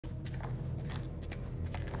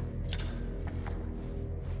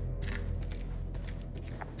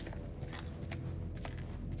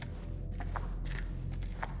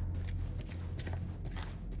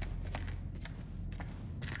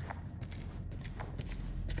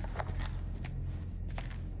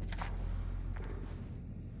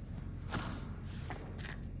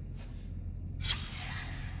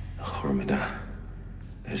من ده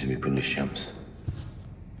لازم يكون للشمس،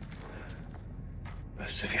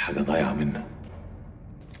 بس في حاجة ضايعة منا.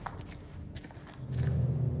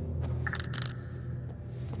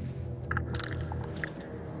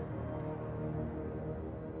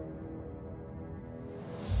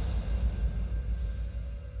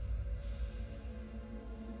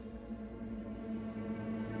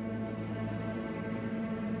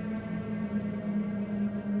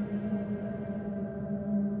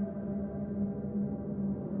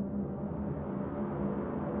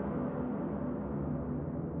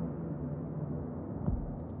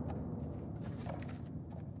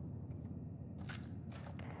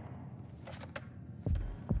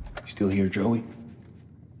 Still here, Joey?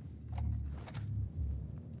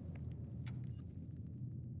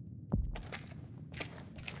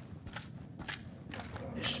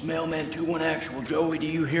 This is Mailman 2-1 Actual. Joey, do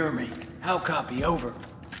you hear me? How copy? Over.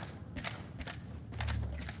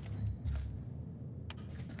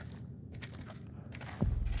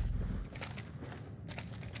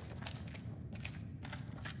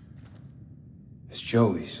 It's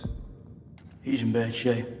Joey's. He's in bad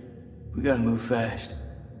shape. We gotta move fast.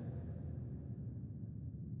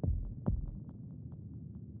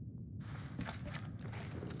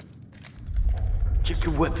 Check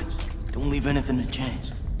your weapons. Don't leave anything to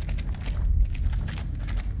chance.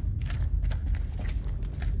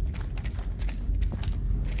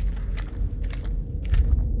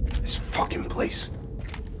 This fucking place.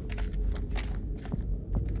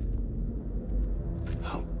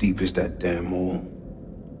 How deep is that damn hole?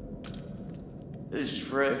 This is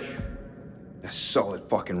fresh. That's solid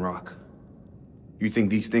fucking rock. You think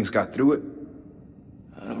these things got through it?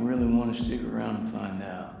 I don't really want to stick around and find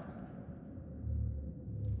out.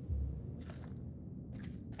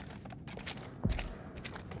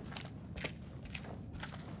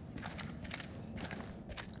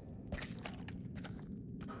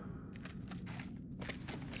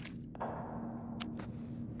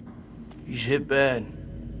 He's hit bad.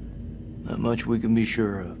 Not much we can be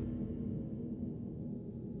sure of.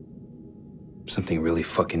 Something really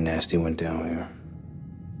fucking nasty went down here.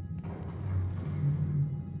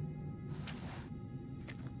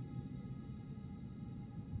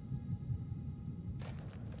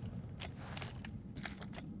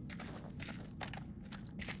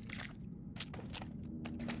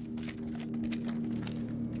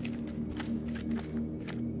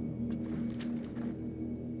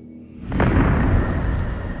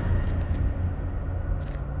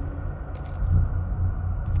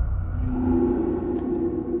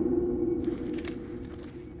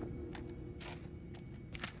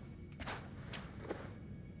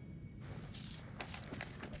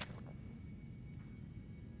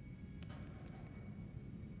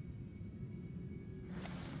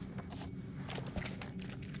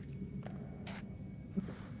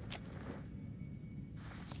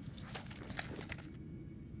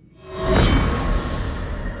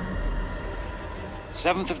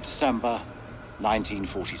 December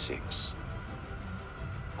 1946.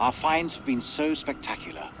 Our finds have been so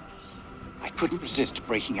spectacular, I couldn't resist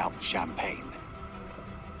breaking out the champagne.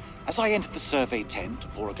 As I entered the survey tent to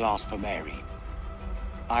pour a glass for Mary,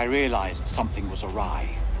 I realized something was awry.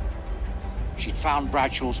 She'd found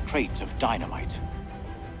Bradshaw's crate of dynamite.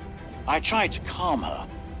 I tried to calm her,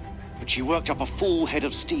 but she worked up a full head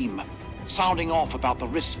of steam, sounding off about the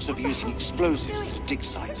risks of using explosives at a dig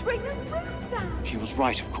site. She was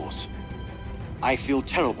right, of course. I feel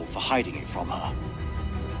terrible for hiding it from her.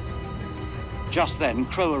 Just then,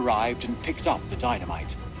 Crow arrived and picked up the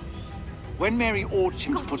dynamite. When Mary ordered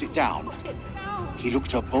him to put it down, he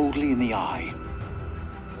looked her boldly in the eye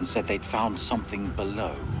and said they'd found something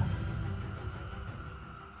below.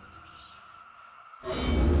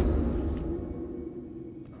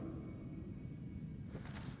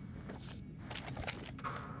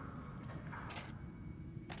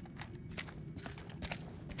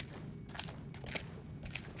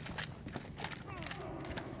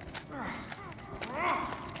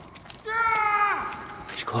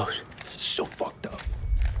 It's close. This is so fucked up.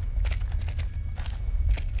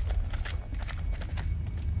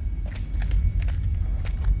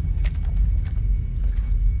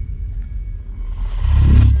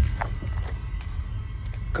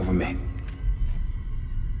 Cover me.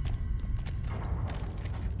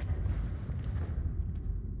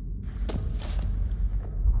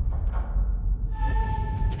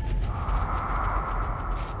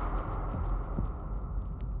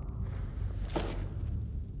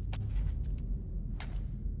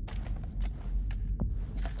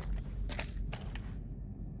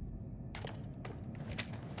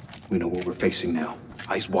 We know what we're facing now.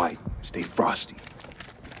 Eyes wide. Stay frosty.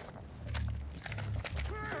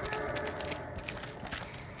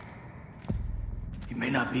 You may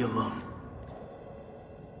not be alone.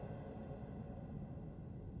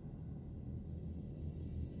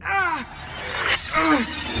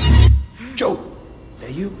 Joe,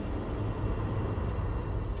 that you?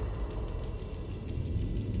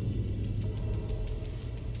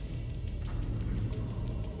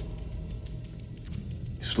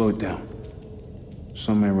 Slow it down.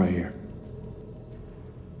 Somewhere right here.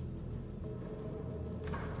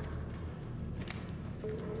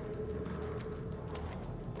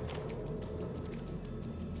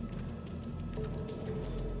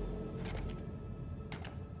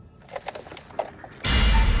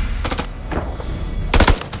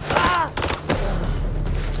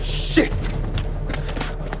 Shit!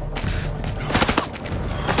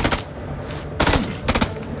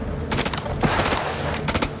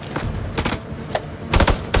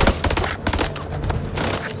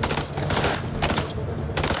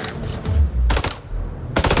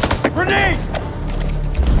 Grenade!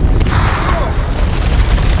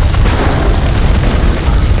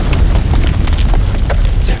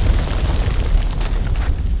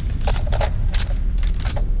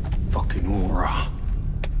 Fucking aura.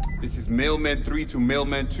 This is Mailman 3 to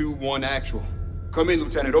Mailman 2-1 actual. Come in,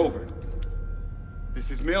 Lieutenant, over. This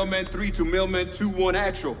is Mailman 3 to Mailman 2-1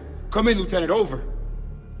 actual. Come in, Lieutenant, over.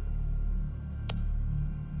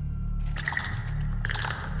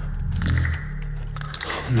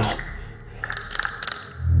 No.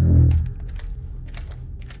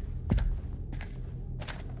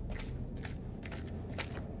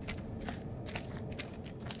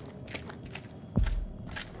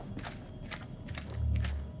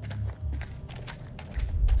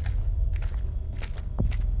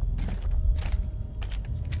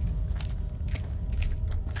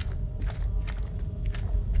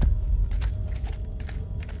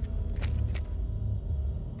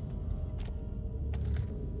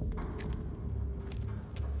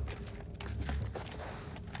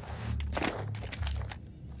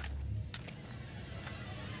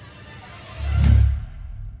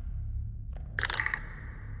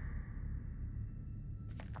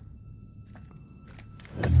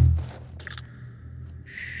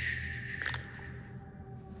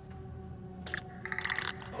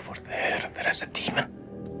 Over there is a demon.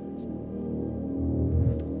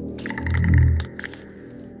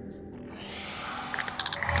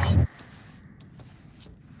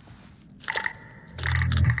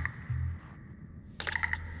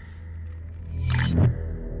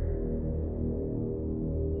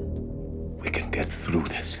 We can get through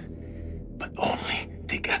this, but only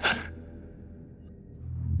together.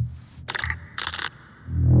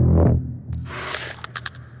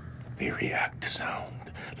 They react to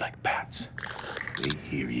sound like bats. They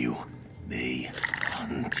hear you, they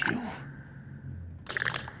hunt you.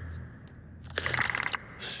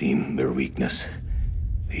 Seen their weakness.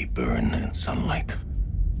 They burn in sunlight.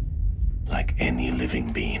 Like any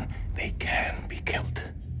living being, they can be killed.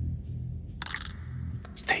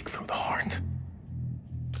 Stake through the heart.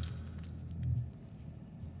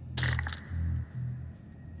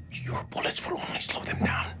 Your bullets will only slow them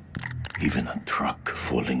down. Even a truck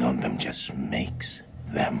falling on them just makes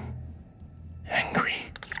them angry.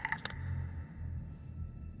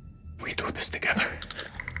 We do this together,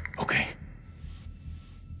 okay?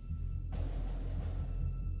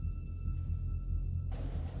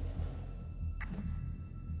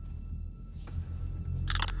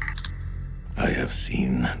 I have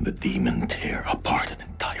seen the demon tear apart an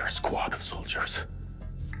entire squad of soldiers.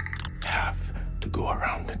 Have to go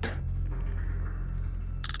around it.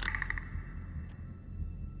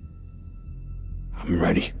 I'm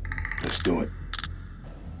ready. Let's do it.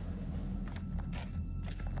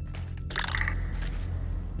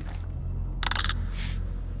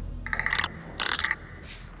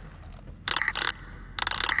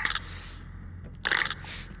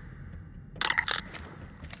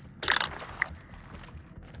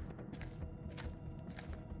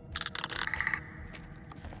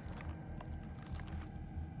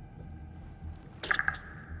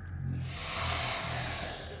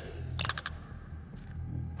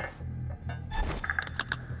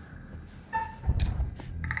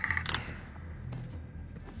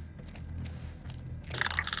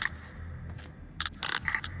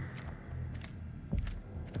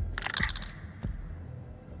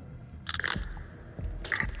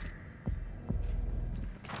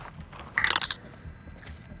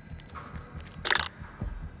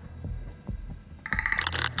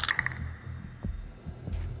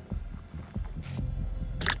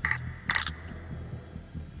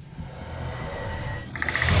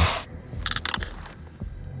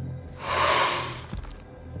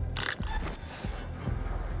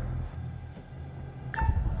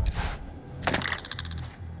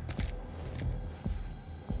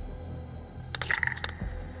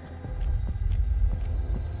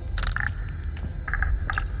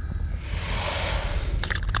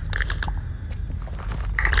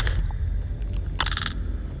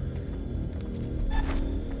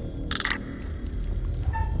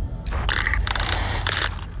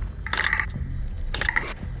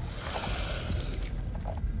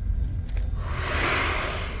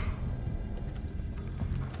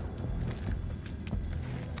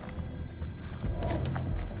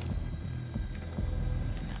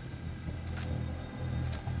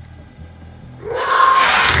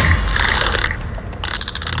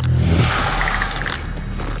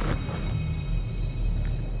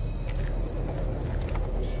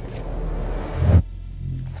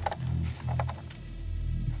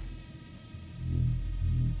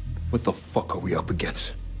 What the fuck are we up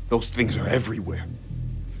against? Those things are everywhere.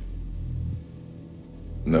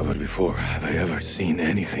 Never before have I ever seen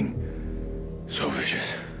anything so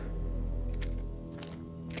vicious.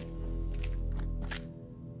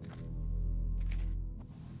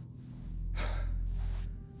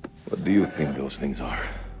 What do you think those things are?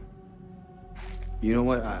 You know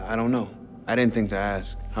what? I don't know. I didn't think to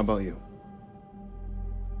ask. How about you?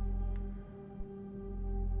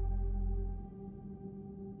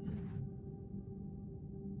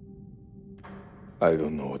 I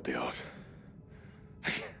don't know what they are.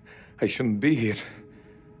 I shouldn't be here.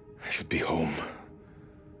 I should be home.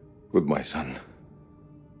 With my son.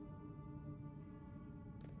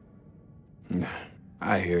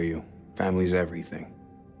 I hear you. Family's everything.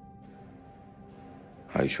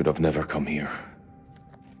 I should have never come here.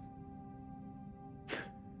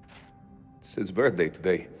 It's his birthday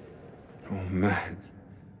today. Oh, man.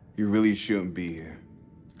 You really shouldn't be here.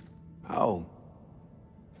 How old?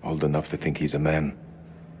 Old enough to think he's a man.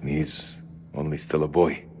 And he's only still a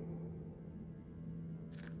boy.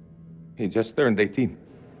 He just turned 18.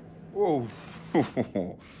 Whoa.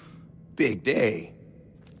 Big day.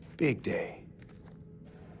 Big day.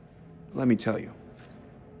 Let me tell you.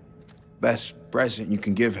 Best present you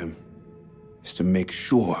can give him is to make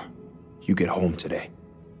sure you get home today.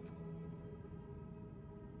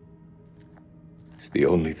 It's the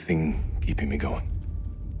only thing keeping me going.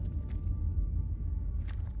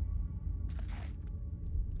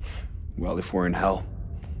 Well, if we're in hell,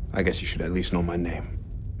 I guess you should at least know my name.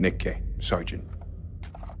 Nick K. Sergeant.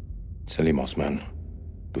 Selimos, man.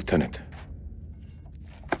 Lieutenant.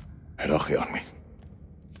 Iraqi Army.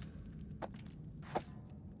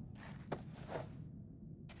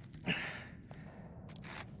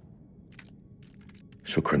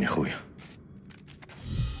 شكرا يا خويا.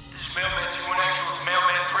 This is Mailman 2-1 actual to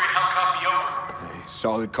Mailman 3. How copy over? Hey,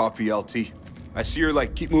 solid copy, LT. I see your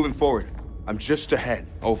light. Keep moving forward. I'm just ahead.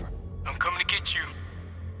 Over. I'm coming to get you.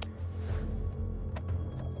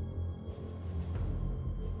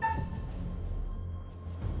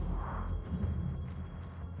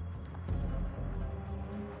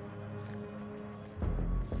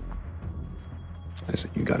 Listen,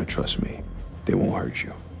 you gotta trust me. They won't hurt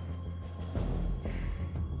you.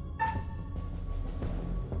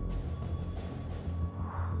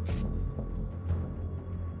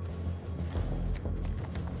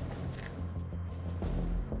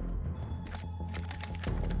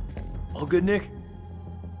 All good, Nick?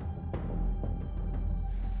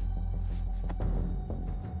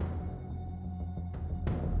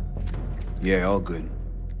 Yeah, all good.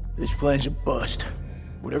 This plan's a bust.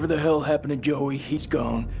 Whatever the hell happened to Joey, he's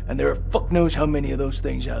gone, and there are fuck knows how many of those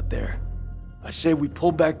things out there. I say we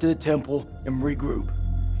pull back to the temple and regroup.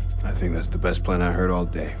 I think that's the best plan I heard all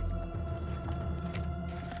day.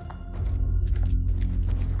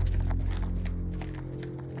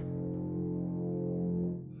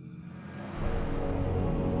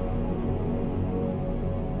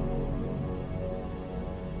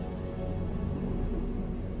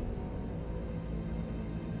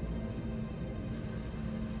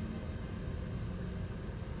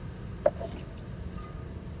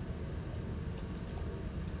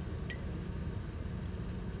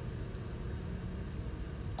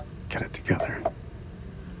 Get it together.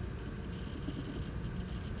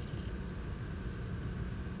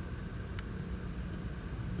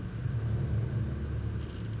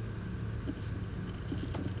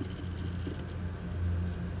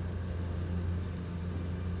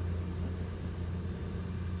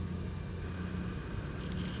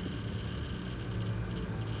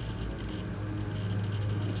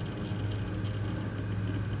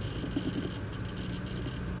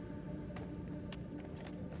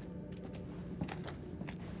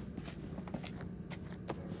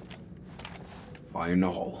 Fire in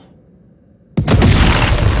the hole.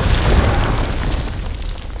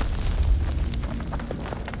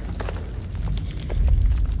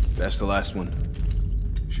 That's the last one.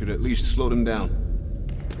 Should at least slow them down.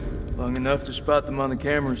 Long enough to spot them on the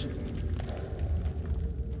cameras.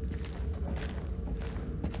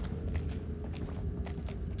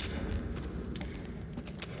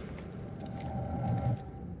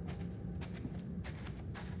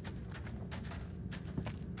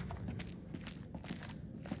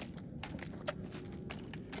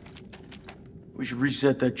 We should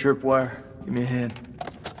reset that tripwire. Give me a hand.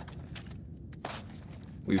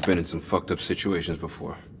 We've been in some fucked up situations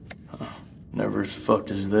before. Never as fucked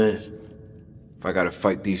as this. If I gotta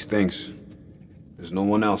fight these things, there's no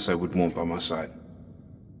one else I would want by my side.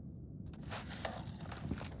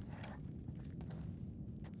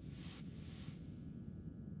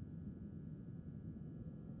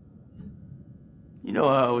 know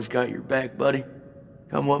I always got your back, buddy.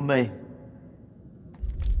 Come with me.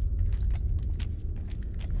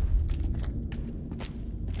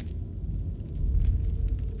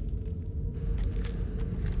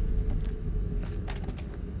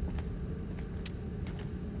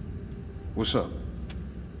 What's up?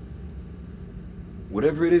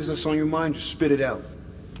 Whatever it is that's on your mind, just spit it out.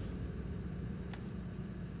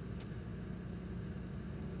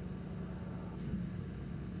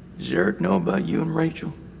 Does Eric know about you and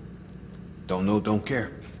Rachel? Don't know, don't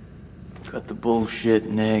care. Cut the bullshit,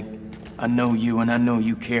 Nick. I know you and I know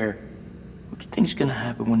you care. What do you think's gonna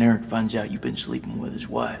happen when Eric finds out you've been sleeping with his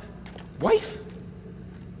wife? Wife?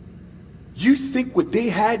 You think what they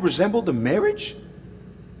had resembled a marriage?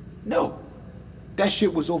 No. That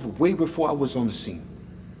shit was over way before I was on the scene.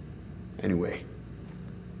 Anyway,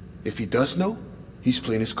 if he does know, he's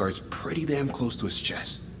playing his cards pretty damn close to his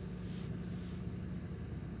chest.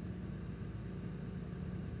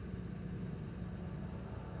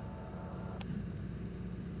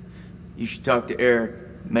 You should talk to Eric,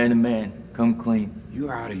 man to man. Come clean.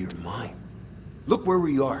 You're out of your mind. Look where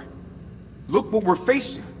we are. Look what we're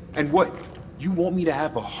facing. And what? You want me to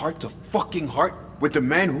have a heart-to-fucking-heart with the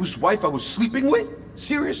man whose wife I was sleeping with?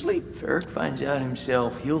 Seriously? If Eric finds out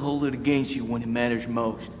himself, he'll hold it against you when it matters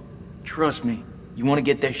most. Trust me, you want to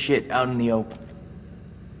get that shit out in the open.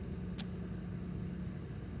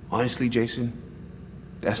 Honestly, Jason,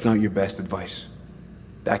 that's not your best advice.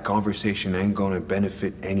 That conversation ain't gonna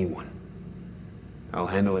benefit anyone. I'll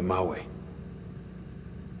handle it my way.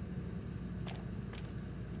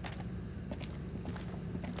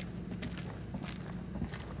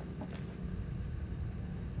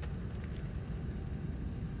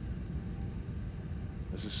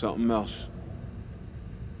 This is something else.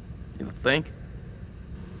 You think?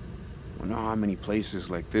 I know how many places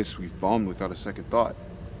like this we've bombed without a second thought.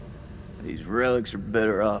 These relics are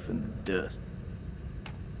better off in the dust.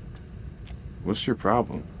 What's your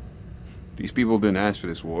problem? These people didn't ask for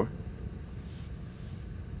this war.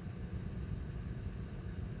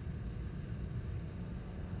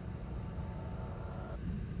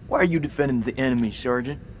 Why are you defending the enemy,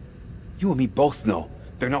 Sergeant? You and me both know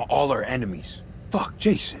they're not all our enemies. Fuck,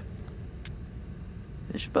 Jason.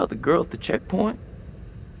 This about the girl at the checkpoint?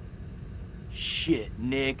 Shit,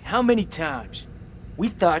 Nick. How many times? We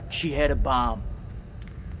thought she had a bomb.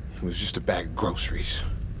 It was just a bag of groceries.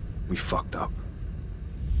 We fucked up.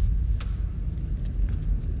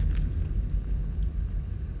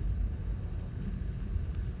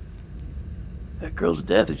 That girl's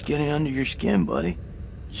death is getting under your skin, buddy.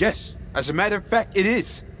 Yes, as a matter of fact, it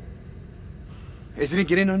is. Isn't it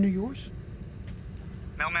getting under yours?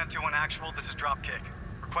 Mailman 2-1 actual, this is Dropkick.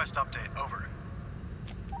 Request update, over.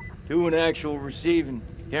 2-1 actual receiving.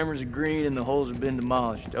 Cameras are green and the holes have been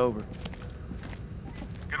demolished. Over.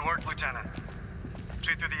 Good work, Lieutenant.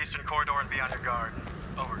 Proceed through the eastern corridor and be on your guard.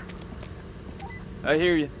 Over. I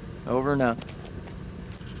hear you. Over and out.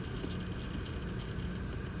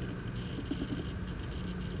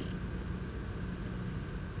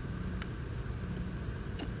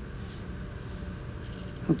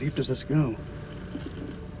 How deep does this go?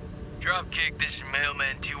 Dropkick, this is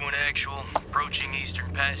Mailman 2-1 actual. Approaching Eastern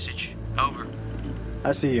Passage. Over.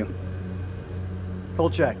 I see you.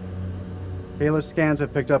 Cold check. Bayless scans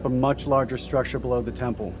have picked up a much larger structure below the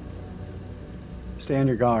temple. Stay on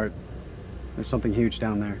your guard. There's something huge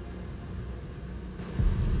down there.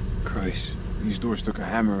 Christ, these doors took a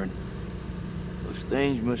hammering. Those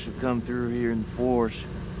things must have come through here in force.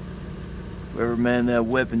 Whoever manned that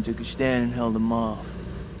weapon took a stand and held them off.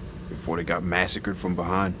 Before they got massacred from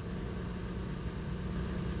behind.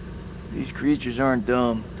 These creatures aren't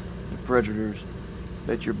dumb. They're predators.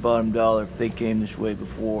 Bet your bottom dollar if they came this way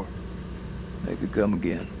before, they could come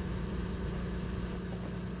again.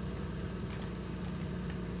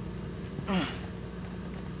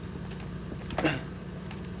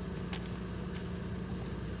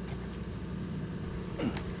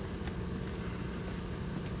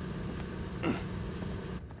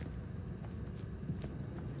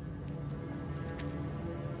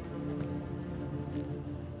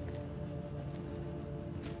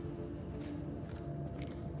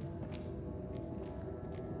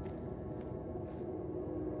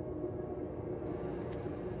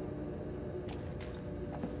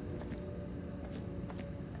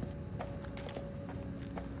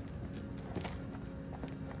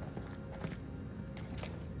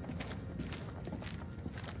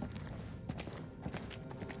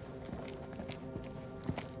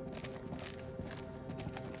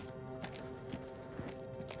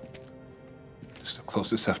 It's the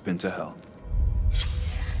closest I've been to hell.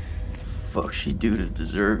 Fuck she do to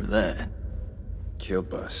deserve that? Killed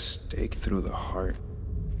by a stake through the heart.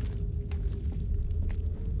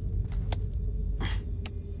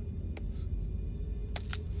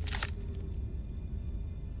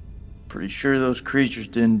 Pretty sure those creatures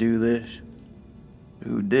didn't do this.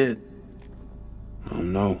 Who did? I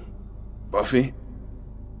don't know. Buffy?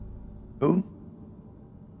 Who?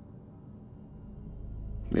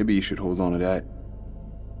 Maybe you should hold on to that.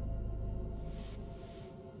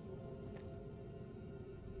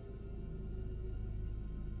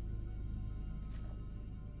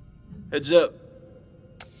 Heads up.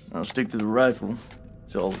 I'll stick to the rifle.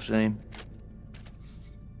 It's all the same.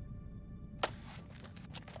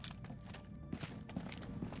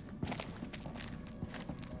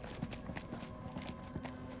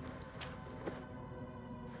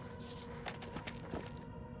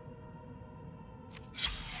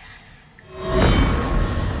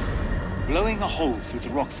 Blowing a hole through the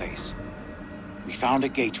rock face, we found a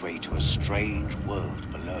gateway to a strange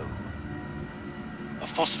world below. A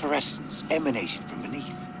phosphorescence emanated from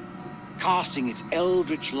beneath, casting its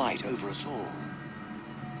eldritch light over us all.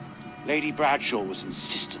 Lady Bradshaw was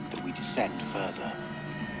insistent that we descend further.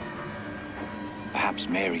 Perhaps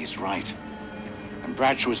Mary is right, and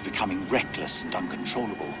Bradshaw is becoming reckless and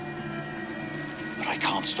uncontrollable. But I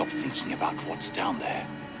can't stop thinking about what's down there.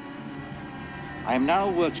 I am now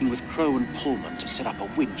working with Crow and Pullman to set up a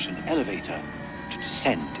winch and elevator to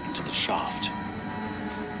descend into the shaft.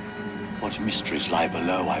 What mysteries lie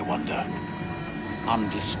below, I wonder,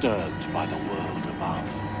 undisturbed by the world above.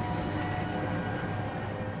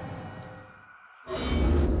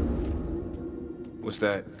 What's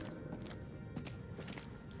that?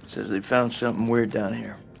 Says they found something weird down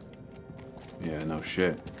here. Yeah, no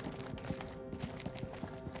shit.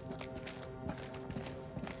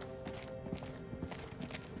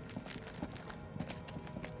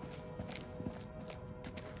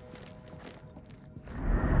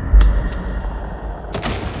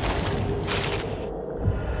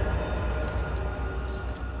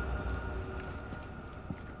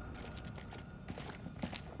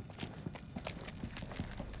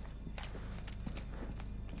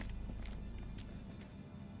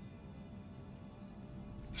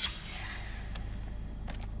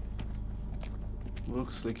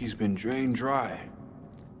 Looks like he's been drained dry.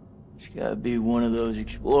 He's gotta be one of those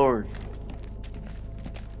explorers.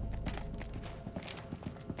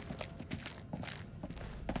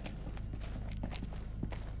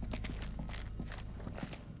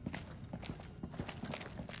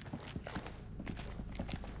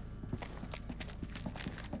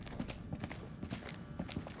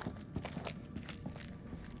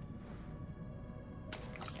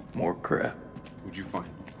 More crap. What'd you find?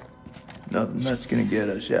 Nothing that's gonna get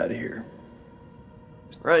us out of here.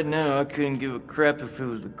 Right now, I couldn't give a crap if it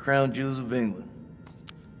was the crown jewels of England.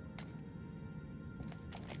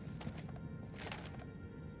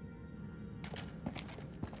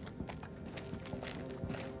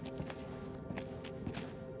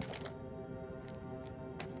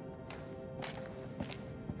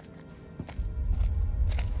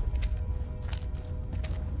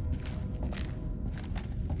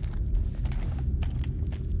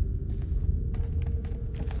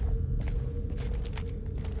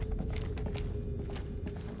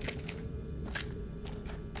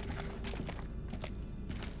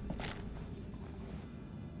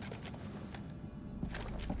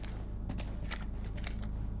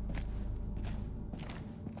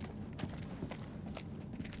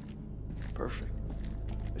 Perfect.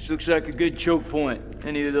 This looks like a good choke point.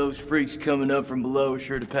 Any of those freaks coming up from below are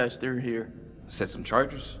sure to pass through here. Set some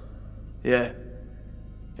charges? Yeah.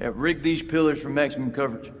 Rig these pillars for maximum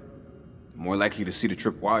coverage. More likely to see the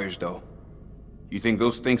trip wires, though. You think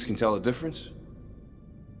those things can tell a difference?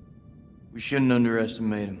 We shouldn't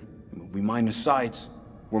underestimate them. We mine the sides.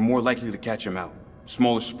 We're more likely to catch them out.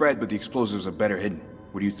 Smaller spread, but the explosives are better hidden.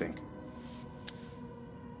 What do you think?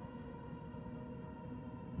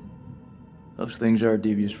 Those things are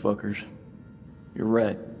devious fuckers. You're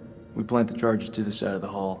right. We plant the charges to the side of the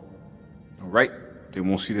hall. All right. They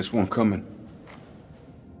won't see this one coming.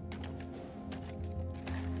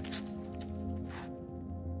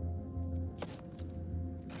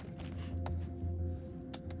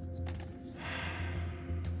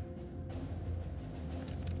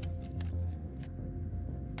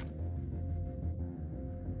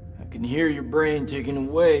 I can hear your brain ticking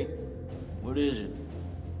away. What is it?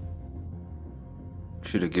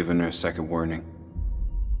 Should have given her a second warning.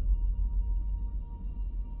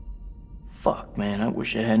 Fuck, man, I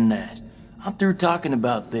wish I hadn't asked. I'm through talking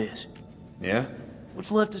about this. Yeah?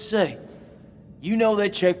 What's left to say? You know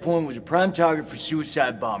that checkpoint was a prime target for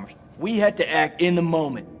suicide bombers. We had to act in the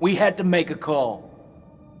moment. We had to make a call.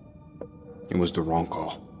 It was the wrong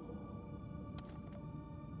call.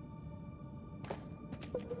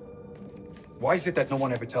 Why is it that no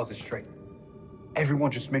one ever tells it straight?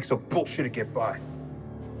 Everyone just makes up bullshit to get by.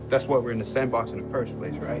 That's why we're in the sandbox in the first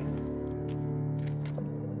place, right?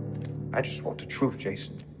 I just want the truth,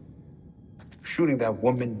 Jason. Shooting that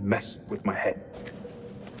woman messed with my head.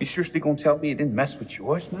 You seriously gonna tell me it didn't mess with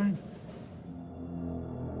yours, man?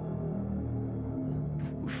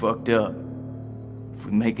 We fucked up. If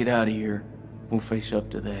we make it out of here, we'll face up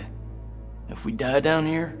to that. If we die down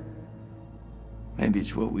here, maybe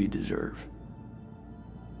it's what we deserve.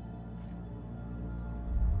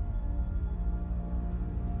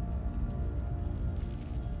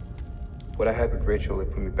 What I had with Rachel, it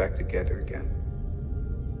put me back together again.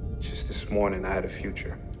 Just this morning, I had a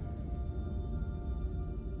future.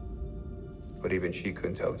 But even she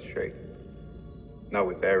couldn't tell it straight. Not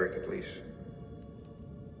with Eric, at least.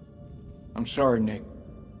 I'm sorry, Nick.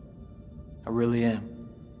 I really am.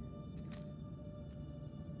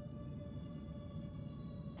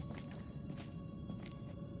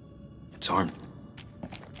 It's armed.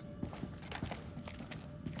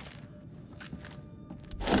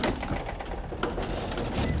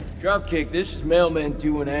 Dropkick, this is Mailman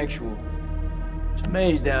 2 in actual. It's a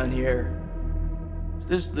maze down here. Is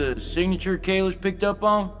this the signature Kayla's picked up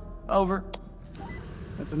on? Over.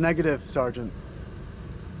 That's a negative, Sergeant.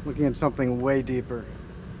 Looking at something way deeper.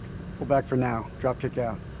 Pull back for now. Dropkick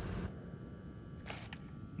out.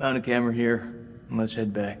 Mount a camera here, and let's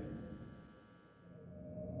head back.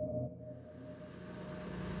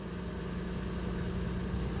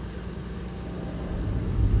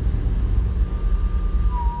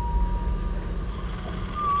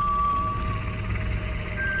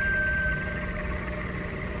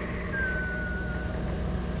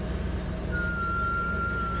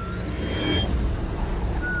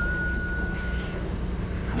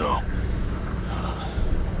 No.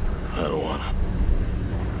 I don't wanna.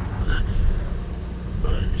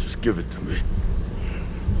 Just give it to me.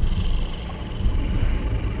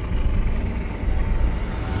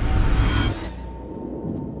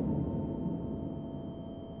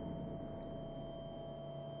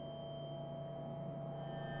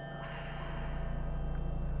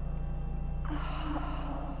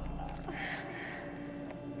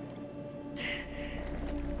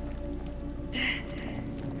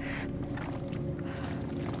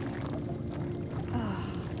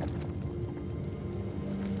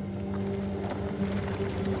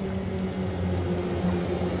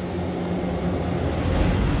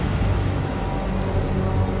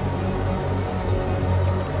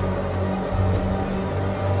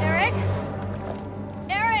 Eric?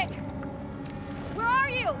 Eric! Where are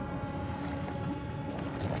you?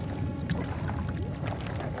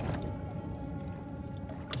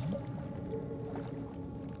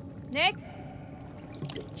 Nick?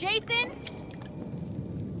 Jason?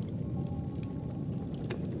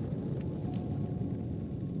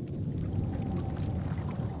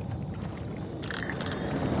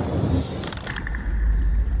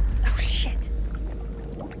 Oh, shit.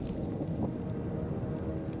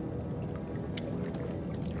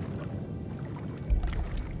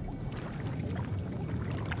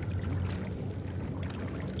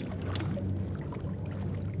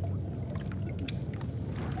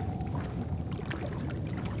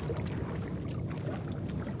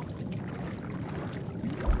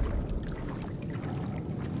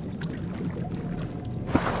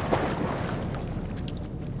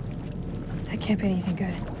 That can't be anything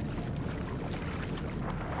good.